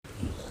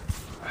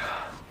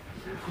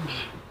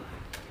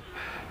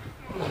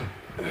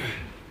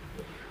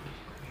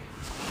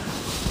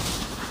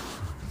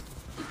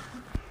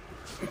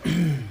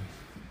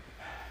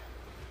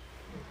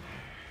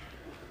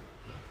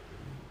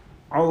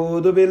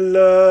أعوذ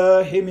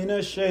بالله من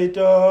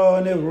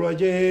الشيطان الرجيم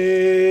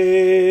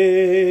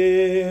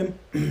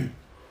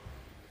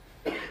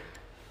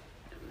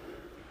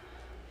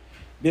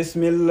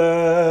بسم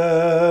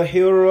الله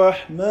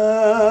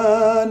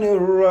الرحمن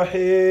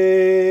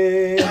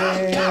الرحيم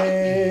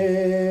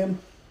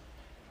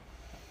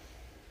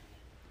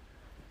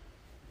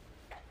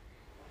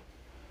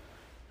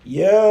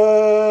يا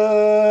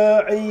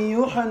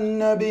أيها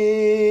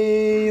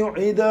النبي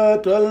إذا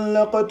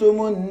طلقتم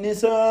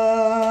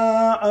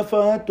النساء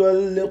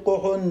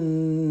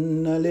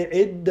فطلقوهن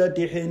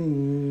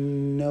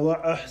لعدتهن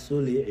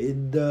وأحصوا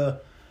العدة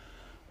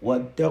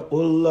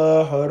واتقوا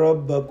الله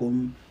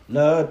ربكم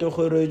لا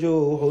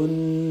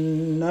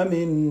تخرجوهن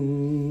من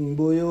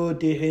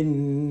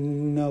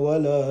بيوتهن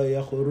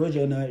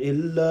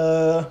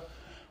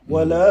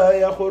ولا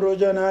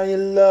يخرجن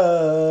إلا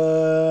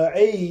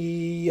أن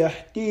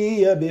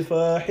يأتي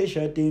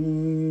بفاحشة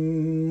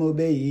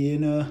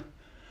مبينة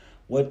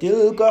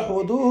وتلك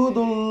حدود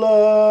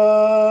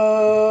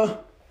الله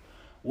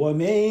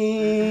ومن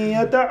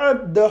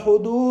يتعد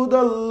حدود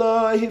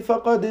الله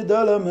فقد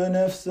ظلم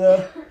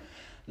نفسه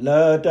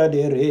لا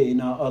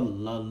تدرين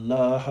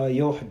الله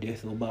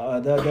يحدث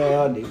بعد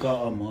ذلك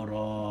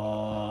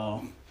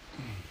أمرا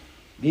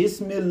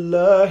بسم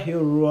الله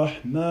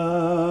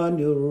الرحمن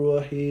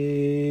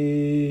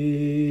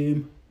الرحيم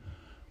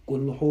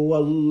قل هو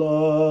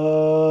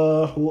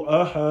الله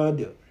أحد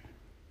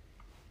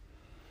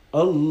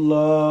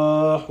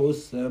الله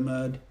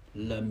الصمد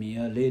لم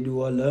يلد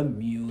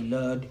ولم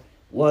يولد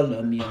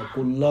ولم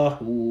يكن له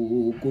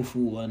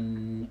كفوا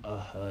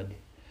أحد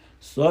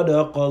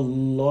صدق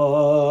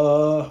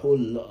الله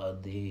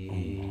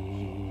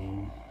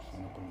العظيم.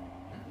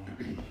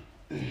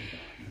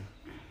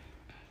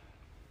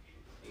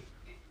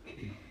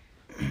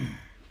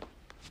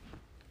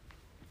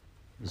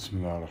 بسم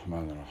الله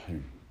الرحمن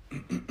الرحيم.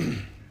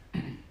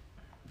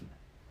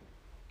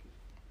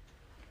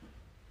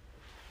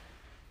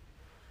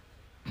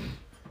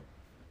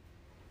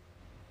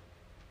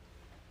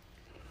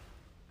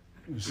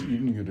 This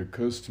evening it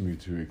occurs to me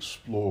to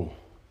explore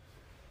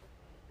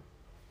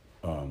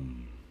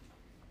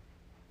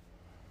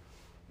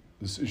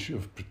this issue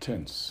of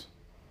pretense.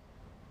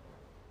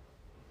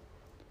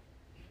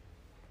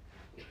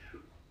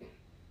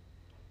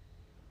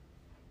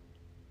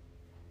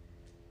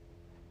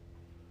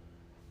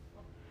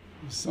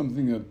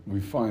 Something that we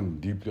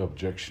find deeply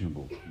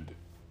objectionable,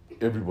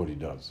 everybody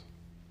does,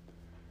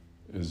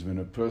 is when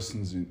a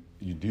person's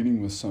you're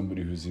dealing with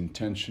somebody whose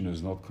intention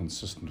is not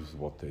consistent with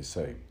what they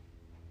say.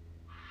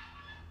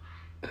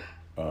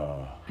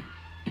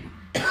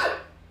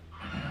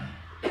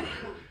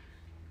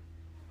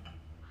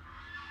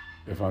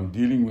 If I'm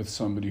dealing with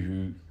somebody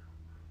who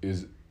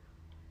is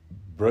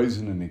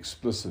brazen and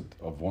explicit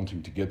of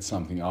wanting to get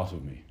something out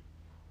of me,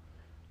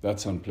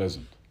 that's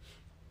unpleasant.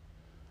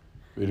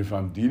 But if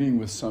I'm dealing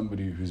with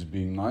somebody who's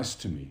being nice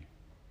to me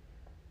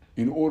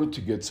in order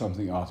to get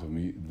something out of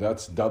me,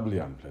 that's doubly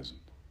unpleasant.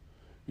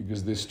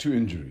 Because there's two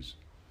injuries.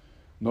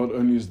 Not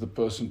only is the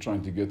person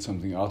trying to get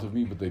something out of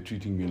me, but they're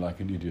treating me like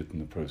an idiot in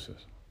the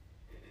process.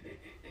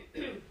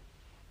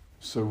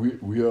 So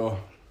we're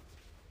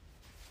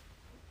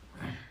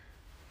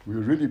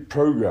really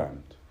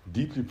programmed,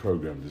 deeply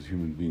programmed as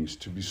human beings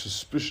to be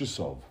suspicious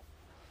of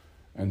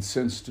and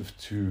sensitive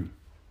to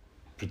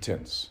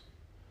pretense.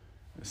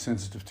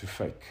 Sensitive to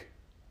fake.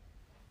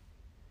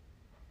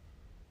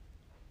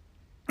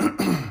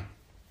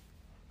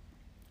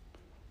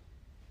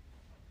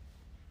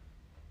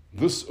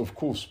 This, of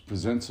course,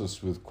 presents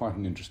us with quite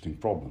an interesting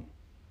problem.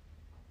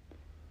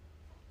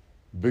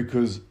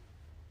 Because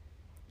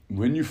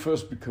when you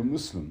first become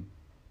Muslim,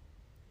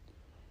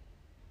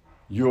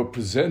 you are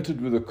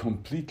presented with a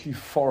completely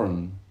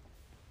foreign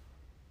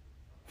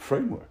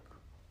framework.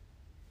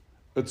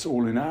 It's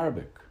all in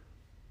Arabic.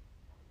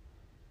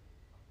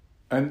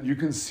 And you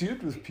can see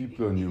it with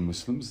people who are new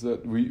Muslims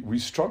that we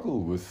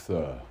struggle with,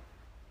 the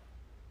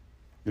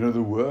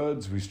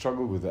words, we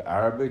struggle with the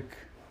Arabic.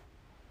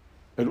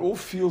 It all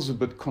feels a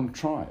bit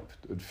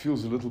contrived. It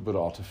feels a little bit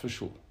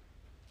artificial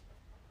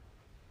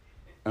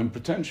and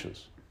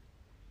pretentious.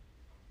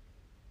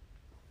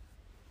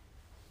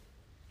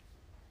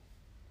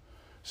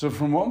 So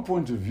from one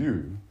point of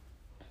view,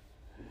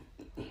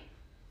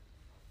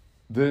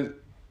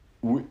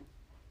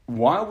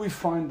 while we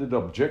find it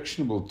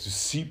objectionable to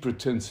see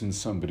pretense in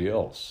somebody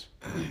else,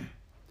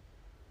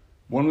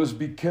 one must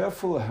be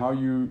careful how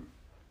you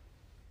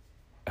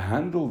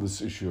handle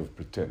this issue of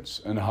pretense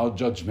and how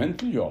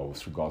judgmental you are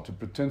with regard to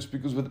pretense,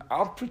 because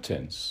without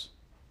pretense,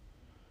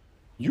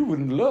 you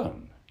wouldn't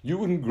learn, you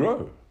wouldn't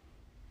grow.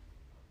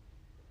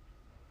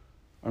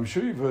 I'm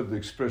sure you've heard the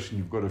expression,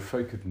 you've got to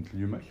fake it until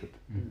you make it.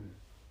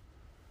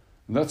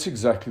 And that's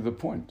exactly the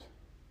point.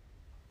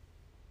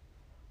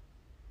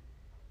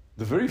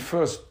 The very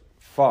first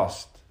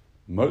fast,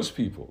 most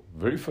people,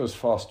 very first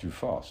fast you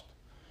fast,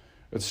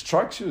 it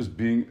strikes you as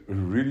being a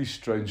really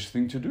strange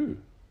thing to do.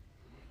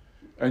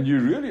 And you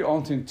really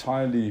aren't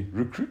entirely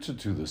recruited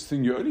to this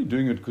thing. You're only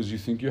doing it because you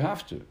think you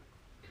have to.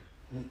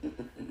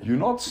 You're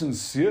not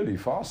sincerely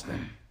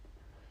fasting.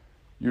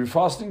 You're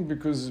fasting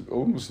because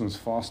all Muslims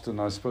fast,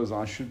 and I suppose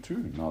I should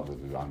too, now that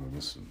I'm a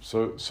Muslim.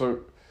 So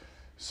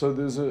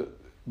there's a...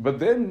 But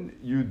then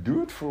you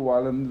do it for a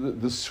while,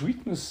 and the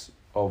sweetness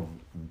of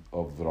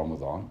the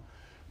Ramadan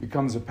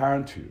becomes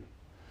apparent to you.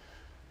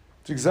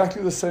 It's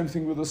exactly the same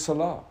thing with the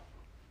Salah.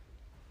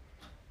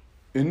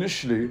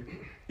 Initially,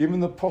 even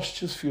the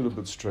postures feel a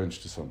bit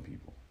strange to some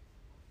people.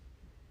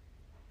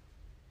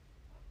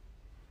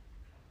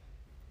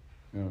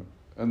 You know,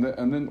 and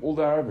then all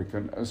the Arabic,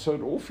 and so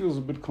it all feels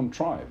a bit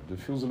contrived. It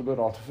feels a little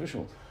bit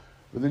artificial.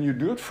 But then you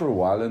do it for a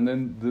while, and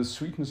then the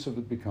sweetness of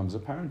it becomes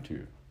apparent to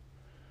you.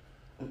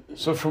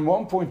 So from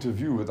one point of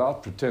view,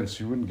 without pretense,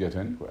 you wouldn't get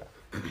anywhere.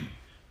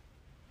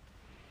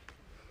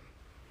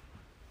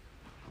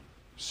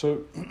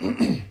 So,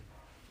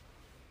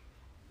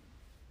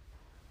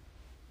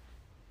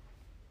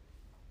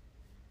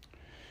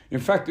 in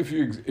fact, if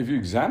you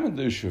examine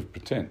the issue of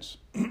pretense,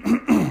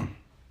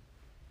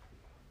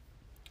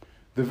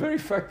 the very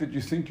fact that you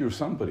think you're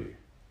somebody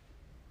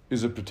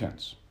is a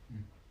pretense,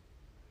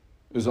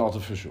 is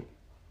artificial.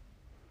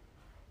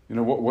 You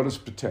know, what is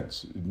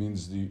pretense? It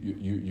means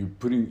you're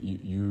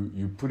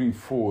putting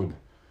forward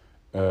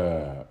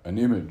an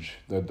image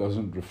that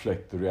doesn't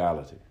reflect the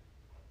reality.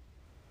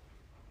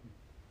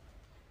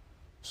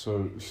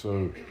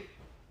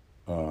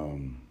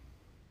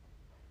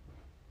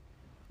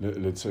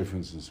 Let's say, for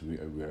instance, we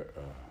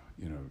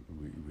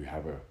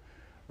have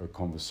a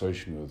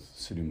conversation with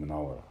Sidi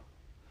Munawara,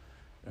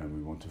 and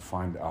we want to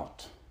find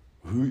out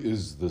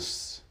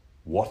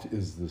what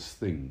is this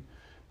thing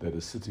that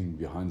is sitting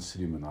behind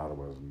Sidi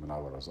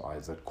Munawara's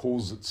eyes that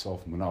calls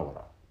itself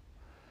Munawara.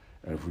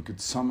 And if we could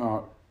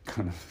somehow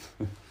kind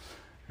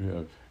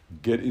of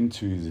get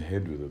into his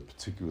head with a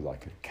particular,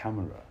 like a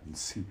camera, and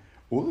see,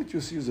 all that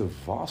you see is a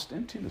vast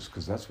emptiness,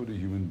 because that's what a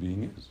human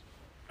being is.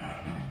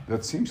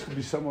 That seems to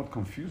be somewhat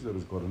confused that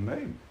it's got a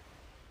name.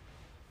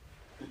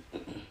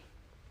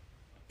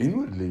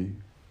 Inwardly,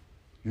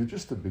 you're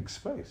just a big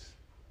space.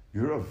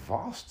 You're a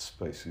vast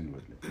space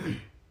inwardly.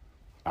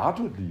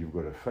 Outwardly, you've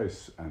got a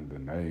face and a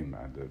name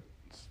and a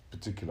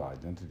particular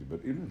identity,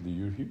 but inwardly,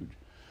 you're huge.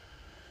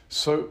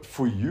 So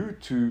for you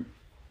to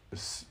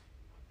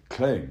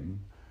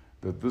claim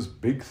that this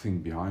big thing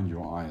behind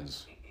your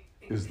eyes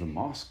is the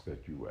mask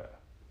that you wear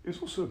is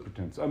also a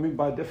pretense. I mean,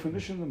 by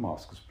definition, the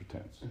mask is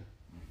pretense.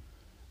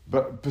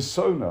 But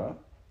persona,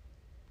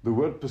 the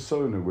word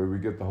persona, where we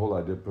get the whole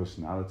idea of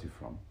personality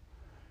from,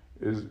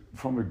 is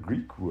from a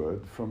Greek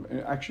word, from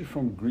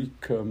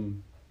Greek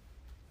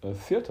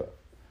theatre.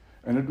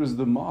 And it was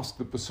the mask,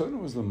 the persona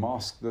was the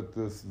mask that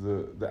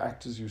the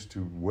actors used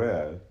to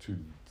wear to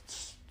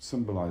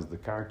symbolize the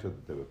character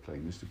that they were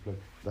playing. They used to play,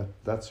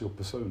 that's your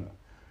persona.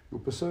 Your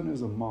persona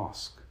is a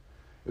mask.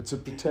 It's a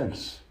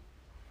pretense.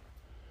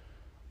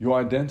 Your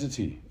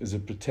identity is a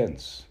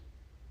pretense.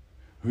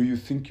 Who you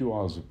think you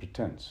are is a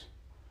pretense.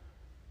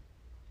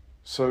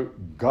 So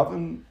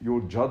govern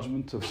your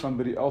judgment of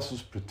somebody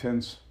else's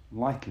pretense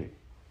lightly.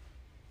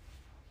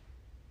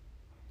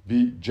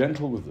 Be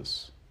gentle with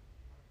this.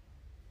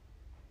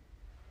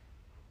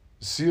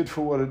 See it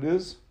for what it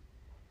is,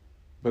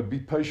 but be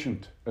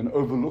patient and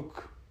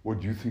overlook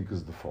what you think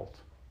is the fault.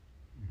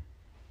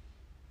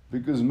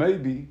 Because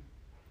maybe,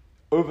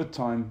 over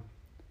time,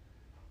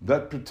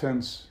 that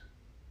pretense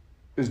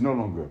is no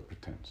longer a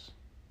pretense.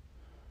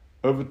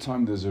 Over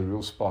time, there's a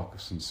real spark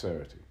of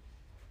sincerity.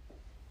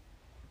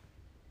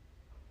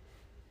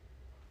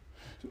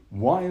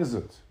 Why is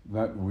it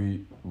that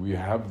we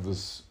have the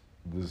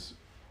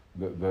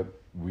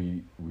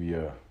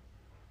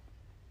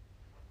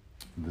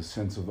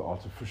sense of the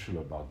artificial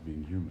about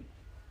being human?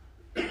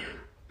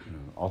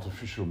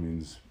 Artificial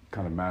means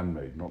kind of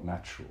man-made, not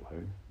natural,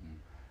 hey?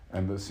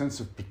 And the sense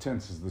of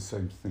pretense is the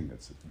same thing.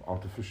 It's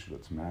artificial,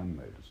 it's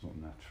man-made, it's not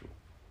natural.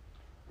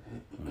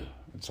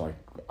 It's like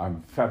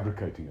I'm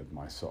fabricating it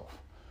myself.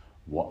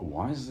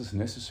 Why is this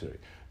necessary?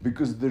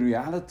 Because the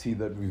reality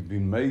that we've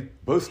been made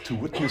both to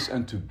witness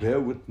and to bear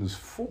witness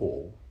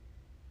for,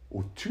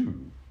 or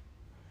to,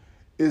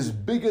 is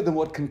bigger than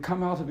what can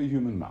come out of a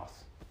human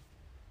mouth.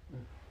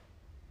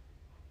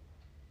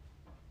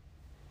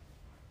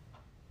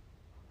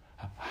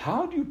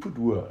 How do you put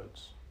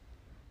words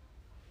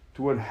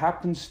to what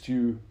happens to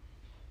you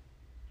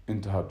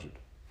in Tahajjud?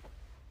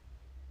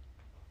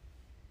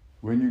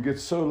 When you get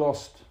so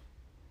lost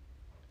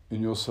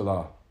in your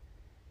salah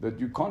that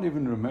you can't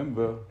even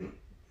remember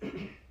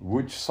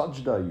which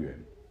sajda you're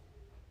in,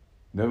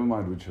 never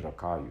mind which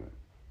rak'ah you're in.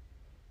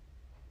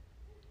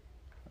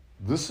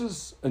 This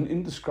is an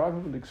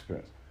indescribable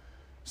experience.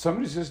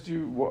 Somebody says to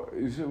you, what,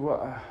 you say,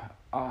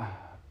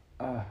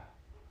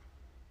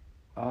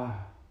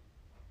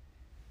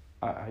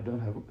 I don't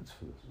have words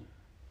for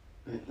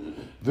this.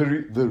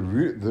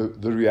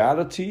 The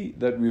reality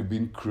that we've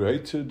been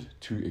created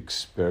to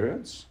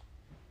experience,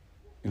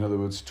 in other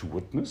words, to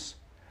witness,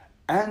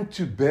 and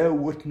to bear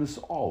witness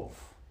of.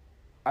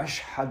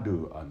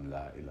 Ashhadu an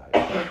la ilaha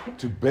illallah.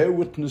 To bear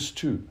witness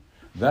to.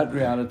 That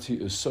reality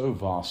is so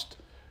vast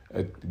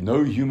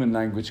No human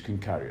language can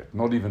carry it,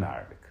 not even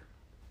Arabic.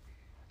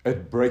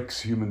 It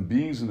breaks human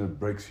beings and it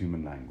breaks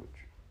human language.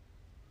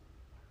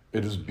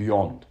 It is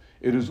beyond.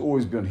 It is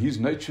always beyond. His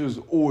nature is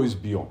always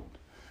beyond.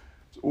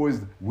 It's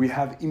always, we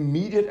have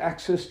immediate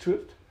access to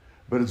it,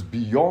 but it's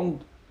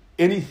beyond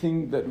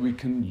anything that we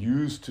can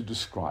use to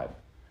describe.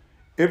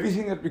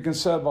 Everything that we can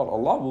say about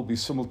Allah will be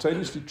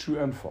simultaneously true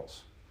and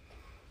false.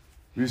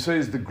 We say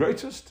He's the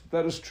greatest,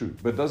 that is true.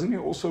 But doesn't He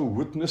also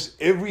witness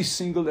every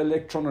single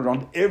electron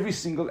around every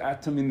single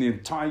atom in the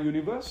entire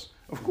universe?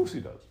 Of course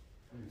He does.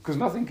 Because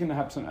nothing can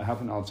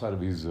happen outside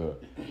of His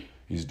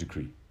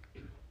decree.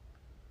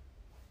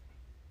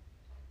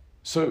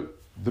 So,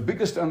 the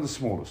biggest and the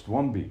smallest,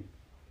 one being.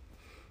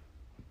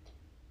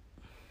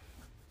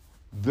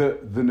 The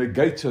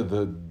negator,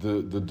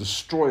 the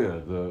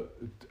destroyer,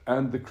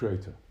 and the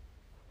creator,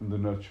 and the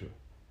nurturer.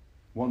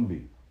 One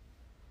being.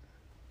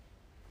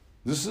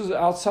 This is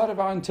outside of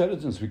our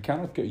intelligence. We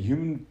cannot get,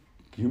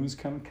 humans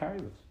cannot carry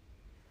this.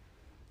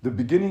 The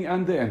beginning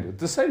and the end at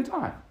the same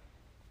time.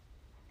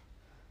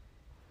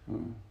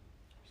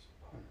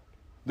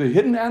 The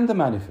hidden and the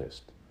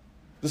manifest.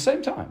 The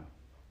same time.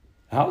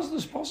 How is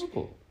this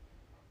possible?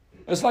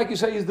 It's like you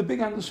say, He's the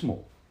big and the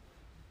small.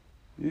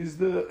 He's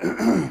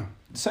the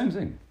same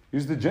thing.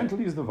 He's the gentle,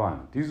 He's the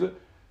violent.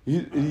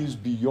 He's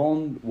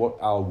beyond what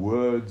our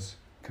words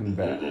can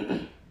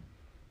bear.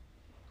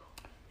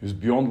 He's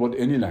beyond what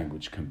any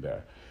language can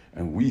bear.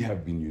 And we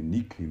have been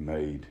uniquely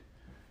made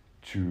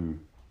to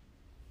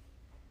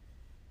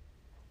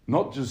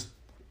not just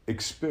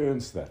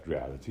experience that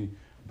reality,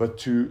 but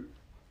to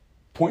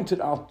point it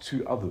out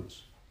to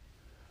others.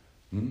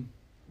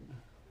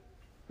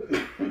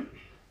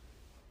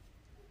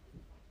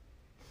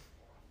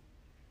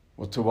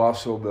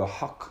 وَتَوَاصَوْا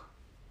بِالْحَقِّ.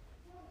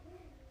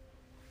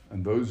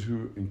 And those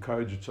who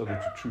encourage each other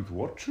to truth.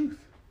 What truth?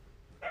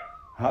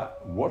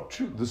 What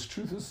truth? This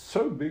truth is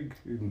so big.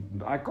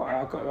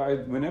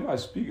 Whenever I'll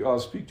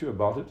speak to you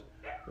about it,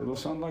 it'll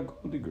sound like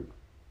gobbledygook.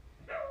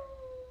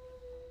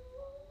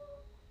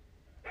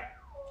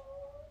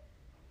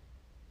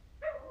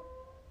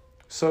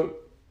 So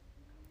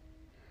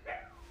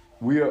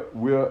we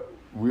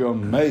are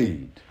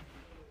made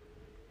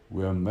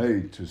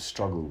to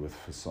struggle with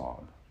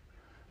facade.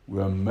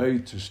 We are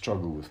made to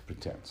struggle with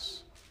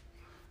pretense.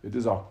 It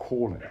is our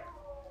calling.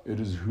 It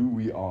is who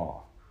we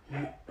are.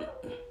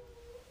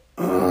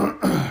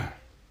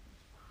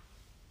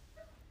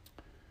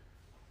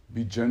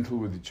 Be gentle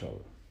with each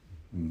other.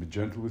 And be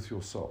gentle with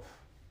yourself.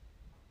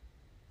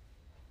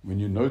 When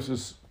you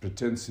notice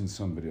pretense in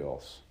somebody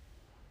else,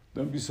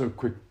 don't be so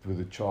quick with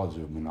the charge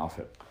of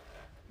munafiq,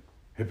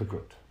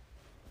 hypocrite.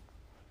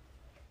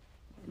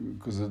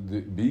 Because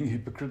being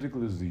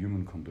hypocritical is the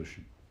human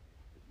condition.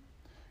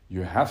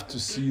 You have to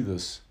see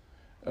this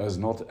as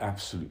not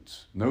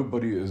absolute.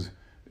 Nobody is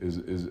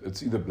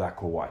it's either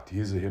black or white.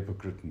 He's a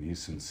hypocrite and he's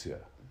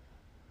sincere.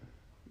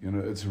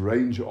 It's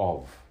range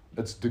of,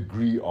 it's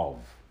degree of.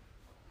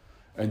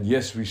 And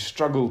yes, we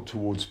struggle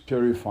towards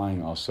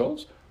purifying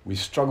ourselves. We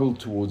struggle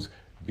towards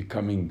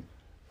becoming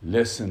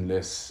less and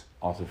less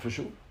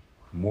artificial,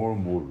 more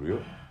and more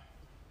real.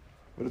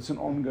 But it's an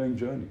ongoing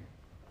journey.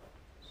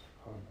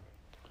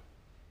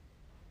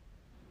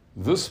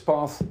 This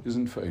path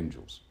isn't for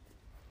angels.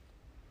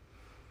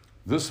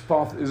 This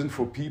path isn't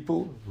for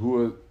people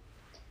who are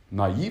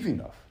naive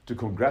enough to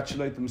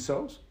congratulate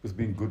themselves with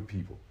being good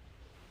people.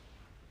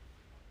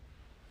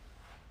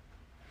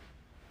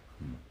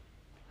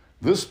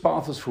 This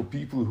path is for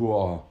people who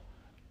are,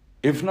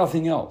 if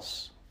nothing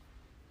else,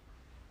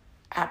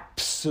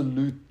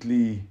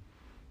 absolutely,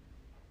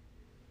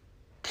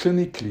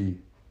 clinically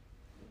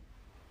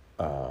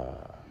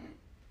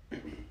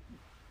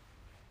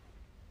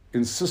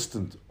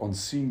insistent on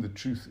seeing the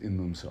truth in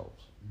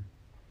themselves.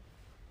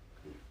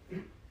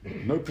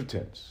 No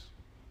pretense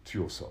to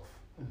yourself.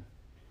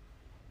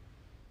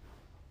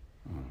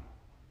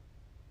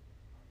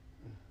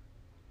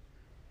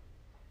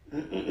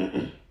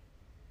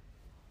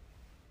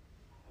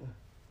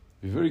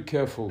 Be very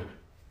careful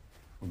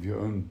of your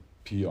own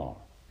PR.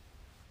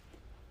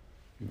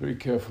 Be very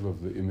careful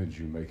of the image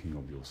you're making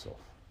of yourself.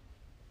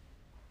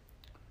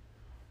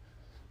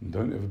 And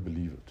don't ever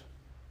believe it.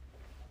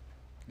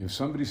 If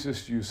somebody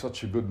says to you,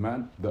 such a good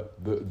man,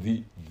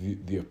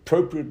 the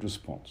appropriate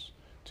response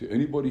to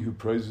anybody who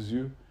praises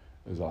you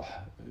is,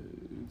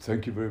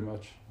 thank you very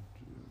much.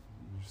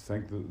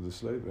 Thank the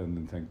slave and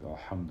then thank the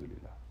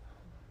Alhamdulillah.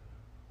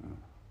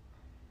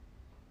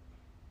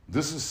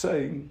 This is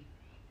saying,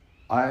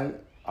 I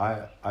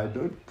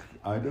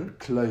don't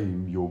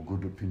claim your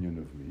good opinion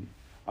of me.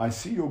 I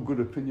see your good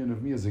opinion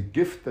of me as a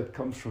gift that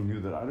comes from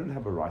you that I don't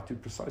have a right to,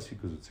 precisely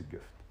because it's a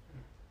gift.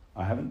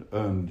 I haven't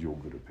earned your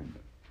good opinion.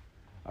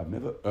 I've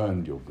never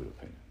earned your good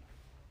opinion.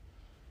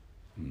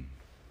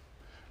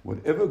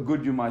 Whatever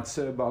good you might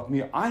say about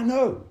me, I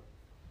know,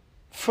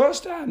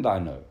 firsthand I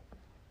know,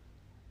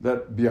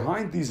 that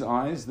behind these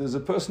eyes there's a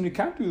person who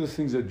can do the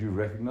things that you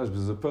recognize, but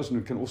there's a person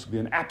who can also be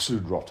an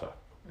absolute rotter.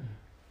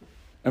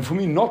 And for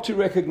me not to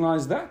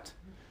recognize that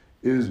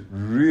is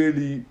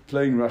really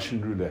playing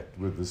Russian roulette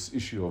with this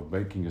issue of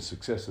making a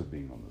success of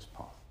being on this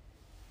path.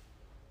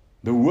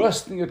 The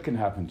worst thing that can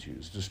happen to you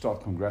is to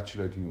start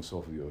congratulating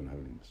yourself with your own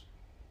holiness.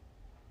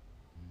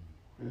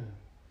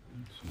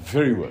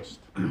 Very worst.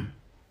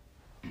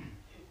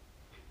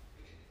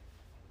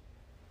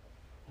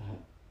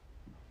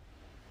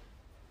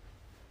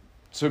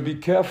 So be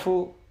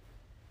careful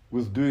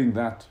with doing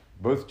that,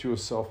 both to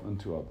yourself and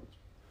to others.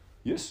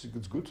 Yes,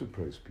 it's good to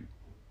praise people.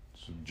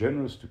 It's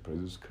generous to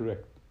praise, it's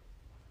correct.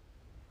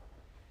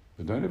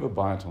 But don't ever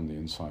buy it on the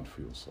inside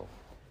for yourself.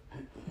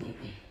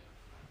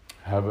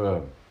 Have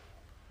a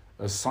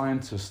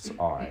scientist's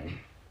eye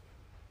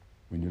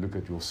when you look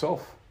at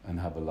yourself, and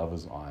have a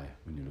lover's eye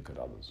when you look at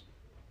others.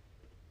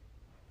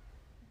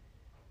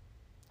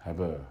 Have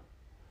a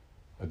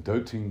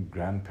doting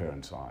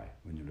grandparent's eye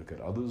when you look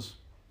at others,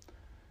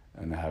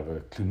 and have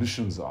a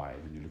clinician's eye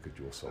when you look at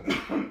yourself.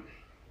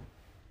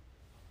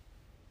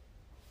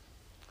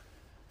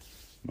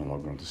 May Allah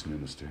grant us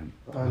nearness to Him.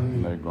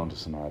 May He grant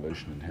us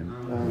annihilation in Him.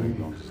 May He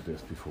grant us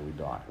death before we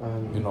die.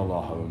 Inna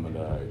Allaha wa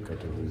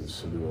malaikatahu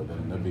yusalluna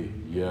ala nabi.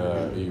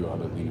 Ya ayyuha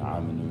alladhina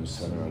amanu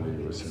sallu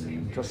alayhi wa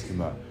sallimu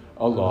taslima.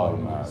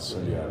 Allahumma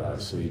salli ala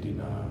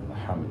Sayyidina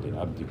Muhammadin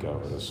abdika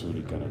wa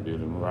rasulika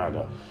nabiyil wa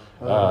ala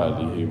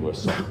alihi wa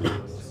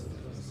sahbihi.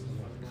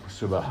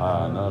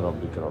 سبحان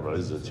ربك رب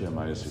العزة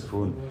عما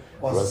يصفون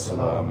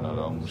والسلام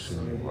على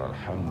المرسلين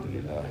والحمد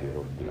لله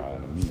رب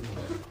العالمين.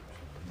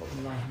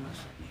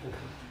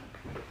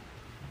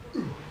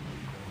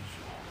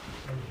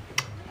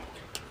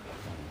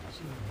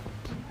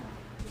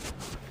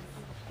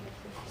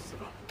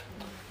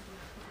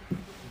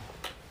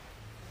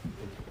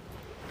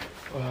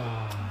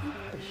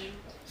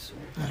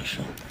 ما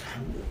شاء الله.